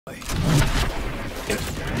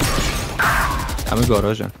همه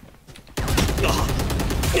گاراژن.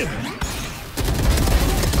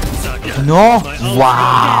 نو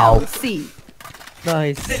واو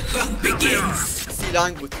نایس.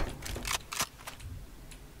 سیلانگ بود.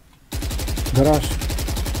 Garage.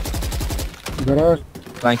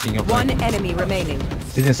 Flanking of One enemy remaining.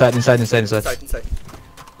 He's inside. Inside.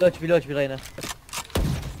 لوچ بی غیره.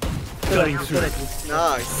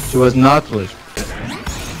 Nice. She was not flash.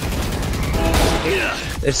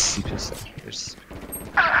 مرسی پسر. مرسی.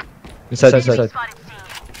 Inside.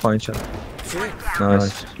 Fine shot.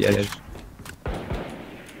 Nice. Yeah.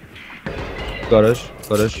 Garage.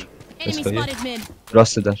 Enemy spotted mid.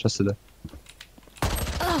 راست ده.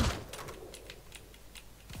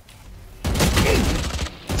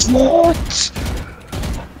 What?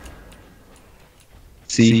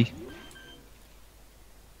 See?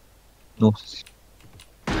 No.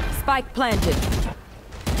 Spike planted.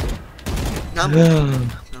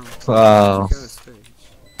 Wow.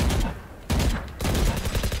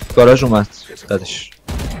 گاراژ اومد دادش.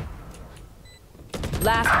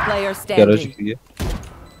 Last player گاراژ standing. دیگه.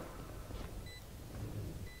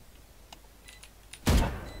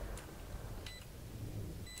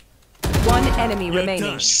 One enemy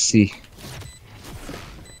remaining. See.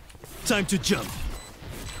 Time to jump.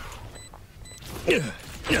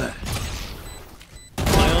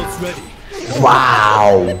 My ult's ready.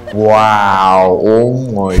 Wow. Oh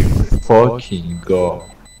my fucking god.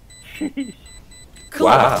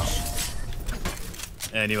 Wow.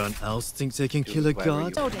 Anyone else think they can kill a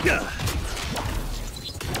god?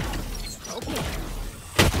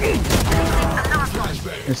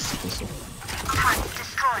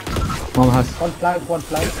 مام هست. One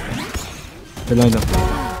flank. بلاینم.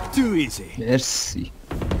 Too easy. مرسی.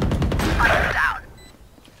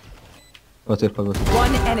 واتر.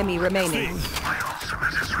 One enemy remaining.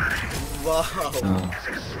 Wow.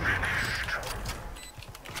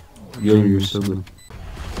 You're so good.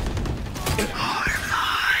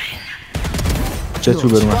 Jet رو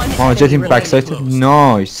برم. Jet in backside.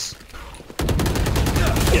 Nice.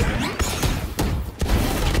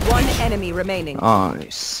 One enemy remaining.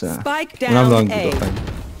 Nice. Spike اونم down لانگ A. بود.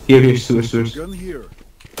 Here سور.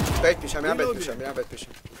 بیت میشم.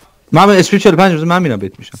 من اسپیچ 45 روز من میرم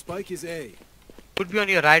بیت میشم. Could be on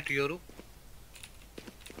your right, Yoru.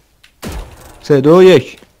 3 2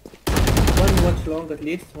 1. One watch long at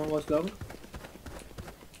least. One watch long.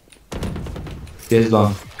 Yes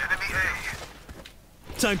long.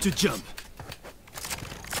 Time to jump.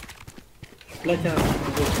 Flash out.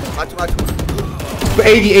 ماتو.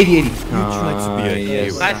 80. You tried to be a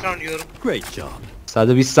hero. Nice round, Yoru. Great job.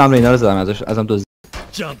 120 هم اینا رو زدم ازم دو.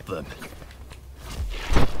 Jump them.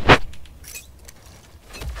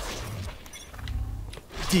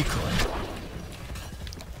 Decoy.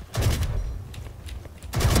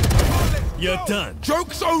 You're done.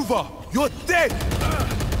 Joke's over! You're dead!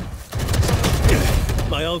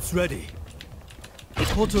 My ult's ready. The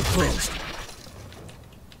portal closed.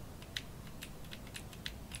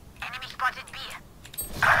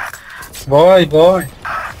 وای.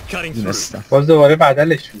 Cutting through. باز دوباره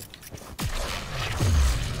بدلش شد.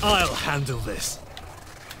 I'll handle this.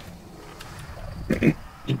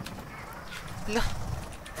 No.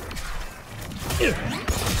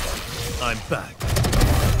 I'm back.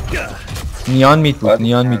 نیان میت بود.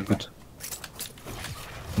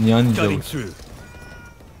 نیان اینجا Cutting بود. through.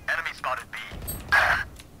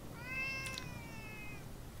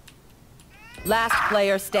 Last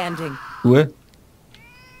player standing. خوبه؟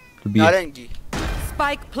 تو بیه. نارنگی.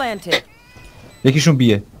 Spike planted. یکیشون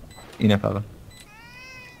بیه. اینه فقط.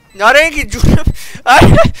 نارنگی جونم.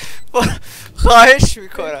 خواهش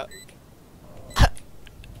میکنم.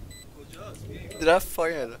 درفت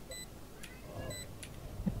پایین.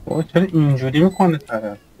 وای چرا اینجوری میکنه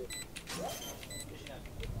طرف؟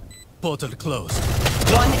 Portal closed.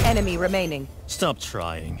 One enemy remaining. Stop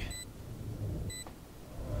trying.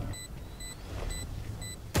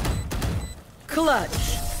 Clutch.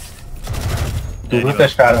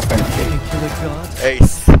 دروتش طرفه. Kill a god?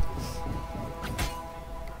 ایس.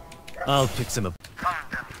 I'll pick them up.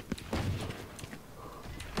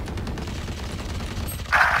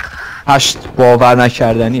 هشت باور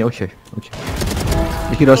نکردنی. اوکی.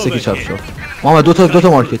 یکی راست یکی چپ شد. محمد دو تا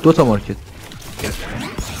مارکت.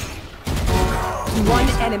 One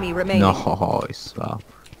enemy remaining. نایس. واو.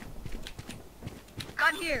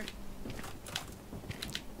 Gun here.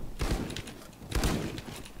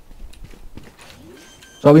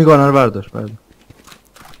 صاحب این گانه رو بردار.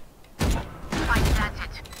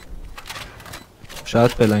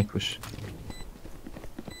 شاید بلنک باشه.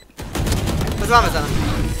 بزنم.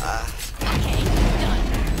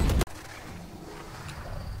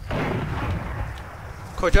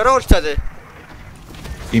 کجا رو اولت داده؟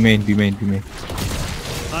 بیمین بیمین بیمین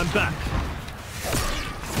I'm back.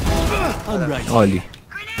 I'm right. عالی.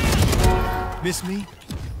 Miss me?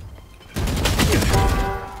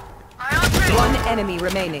 One enemy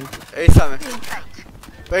remaining. ای سمه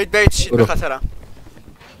برید شید به خطرم.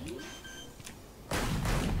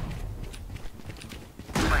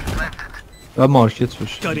 و مارکت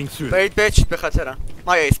بشه. Cutting through. برید شید به خطرم.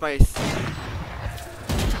 مای ایس آیس.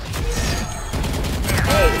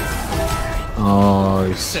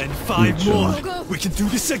 Send 5 more. We can do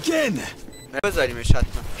this again. بذاریمش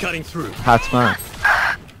حتما. Cutting through. حتما.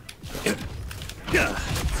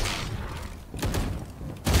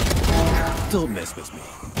 Don't mess with me.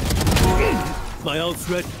 My ult's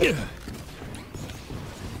ready.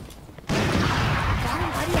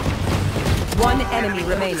 One enemy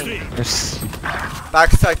remaining. بک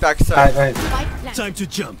ساید. Time to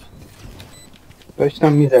jump.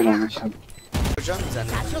 داشتم میزنمشم. کجا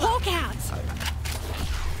میزنه؟ Walk out.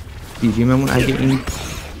 دیریممون اگه این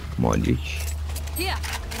مالیک Here.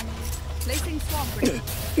 Placing swarm grenade.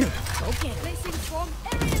 Okay. Placing swarm.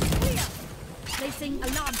 Area is clear. Placing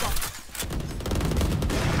alarm bot.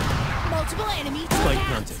 Multiple enemies. Spike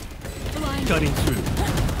planted. Cutting through.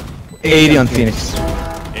 ایریان فینیکس.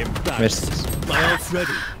 Impact. مرسی. My ult's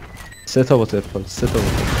ready. 3 تا بوتر پال 3 تا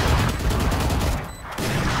بوتر.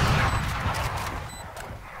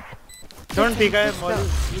 Don't be guys,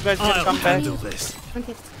 you guys can I'll come back. handle this.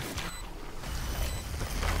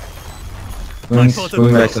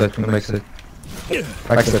 Moving back side. Back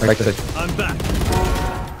side. I'm back.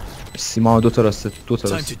 سیما 2 تا راسته 2 تا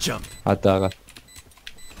Time راسته. to jump. حداقل.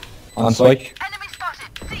 آن سپایک.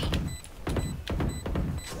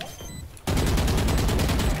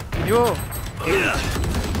 Yo.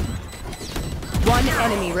 One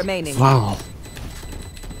enemy remaining. Wow.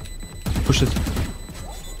 Push it.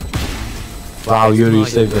 Wow, you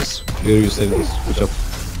saved this. Good job.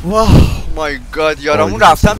 واه مای گاد یارامون رفتن